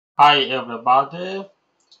Hi everybody.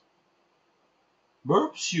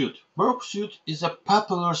 BurpSuite. BurpSuite is a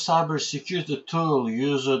popular cybersecurity tool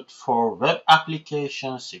used for web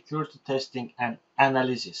application security testing and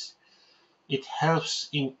analysis. It helps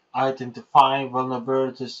in identifying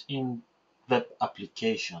vulnerabilities in web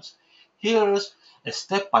applications. Here is a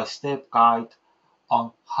step-by-step guide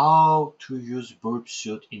on how to use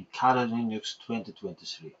BurpSuite in Kali Linux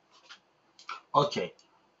 2023. Okay,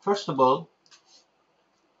 first of all,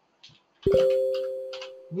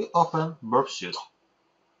 we open BurpSuite.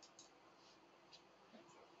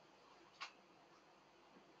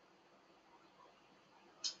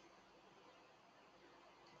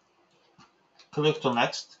 Click to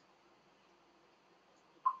next.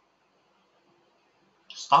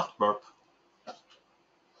 Start Burp.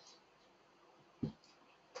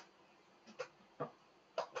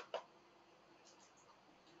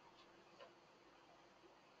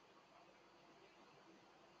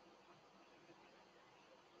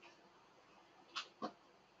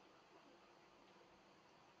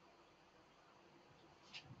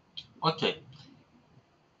 Okay,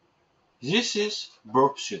 this is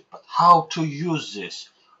Burp Suite, but how to use this?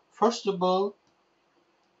 First of all,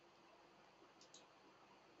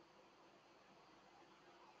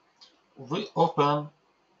 we open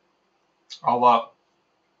our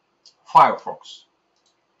Firefox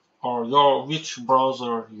or which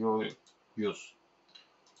browser you use.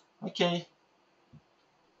 Okay,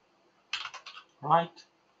 right?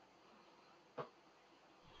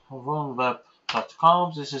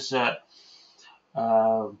 vulnweb.com. This is a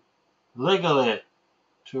legally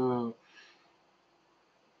to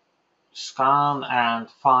scan and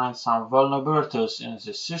find some vulnerabilities in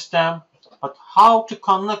the system. But how to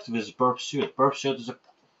connect with Burp Suite? Burp Suite is a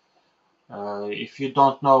if you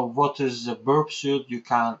don't know what is the Burp Suite, you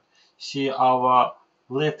can see our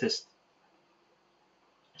latest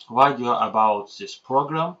video about this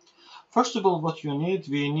program. First of all, what you need,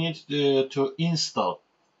 we need to install.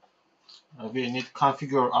 We need to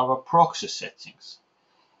configure our proxy settings.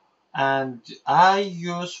 And I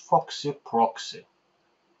use Foxy Proxy.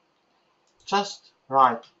 Just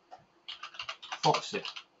write Foxy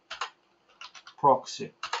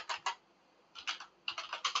Proxy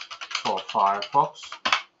for Firefox.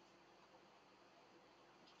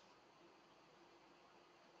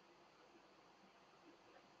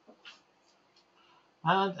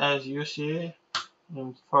 And as you see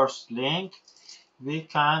in first link, we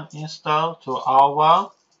can install to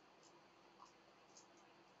our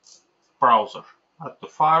browser at the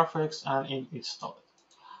Firefox and install it.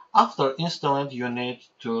 After installing, you need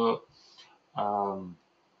to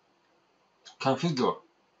configure.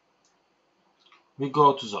 We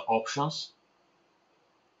go to the options.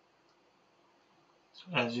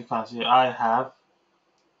 As you can see, I have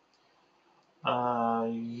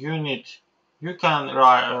unit. You can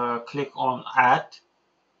click on add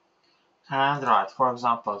and write. For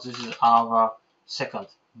example, this is our second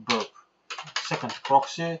burp, second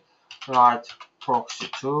proxy. Write proxy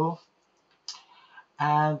 2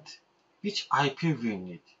 and which IP we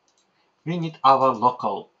need. We need our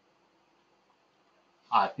local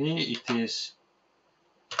IP. It is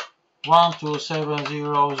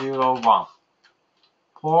 127.0.0.1.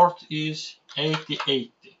 Port is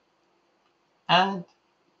 8080 and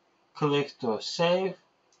click to save.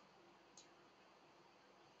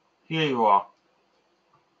 Here you are.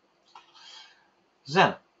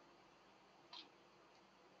 Then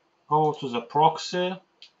go to the proxy.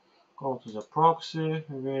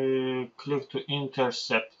 We click to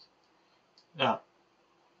intercept.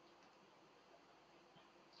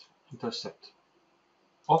 Intercept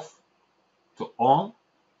off to on.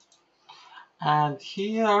 And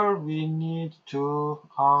here we need to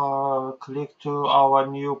click to our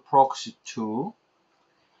new proxy 2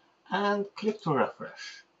 and click to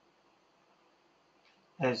refresh.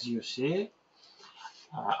 As you see,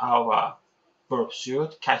 our Burp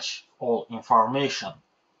Suite catch all information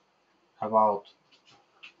about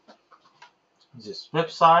this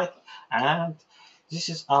website, and this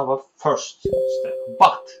is our first step.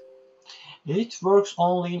 But it works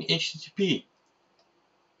only in HTTP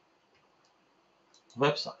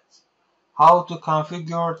websites. How to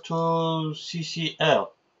configure to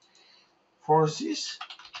CCL? For this,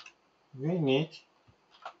 we need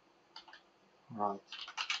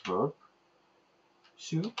Burp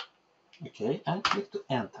Suite, okay, and click to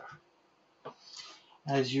enter.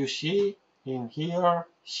 As you see in here,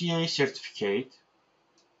 CA certificate.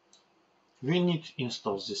 We need to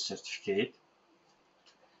install this certificate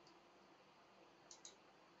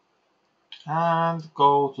and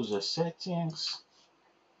go to the settings.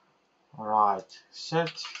 Right,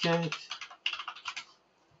 certificate.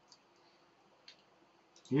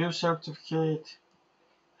 view certificate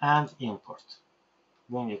and import.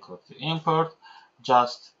 When you click to import,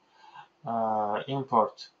 just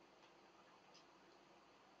import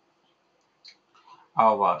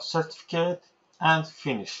our certificate and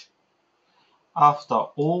finish. After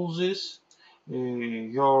all this,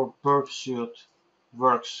 your Burp Suite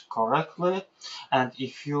works correctly. And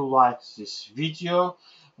if you like this video,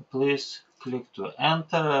 please click to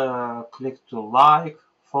enter, click to like,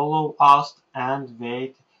 follow us, and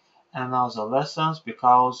wait another lessons,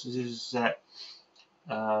 because this is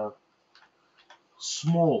a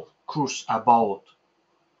small course about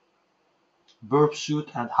Burp Suite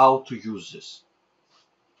and how to use this.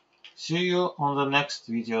 See you on the next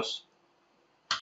videos.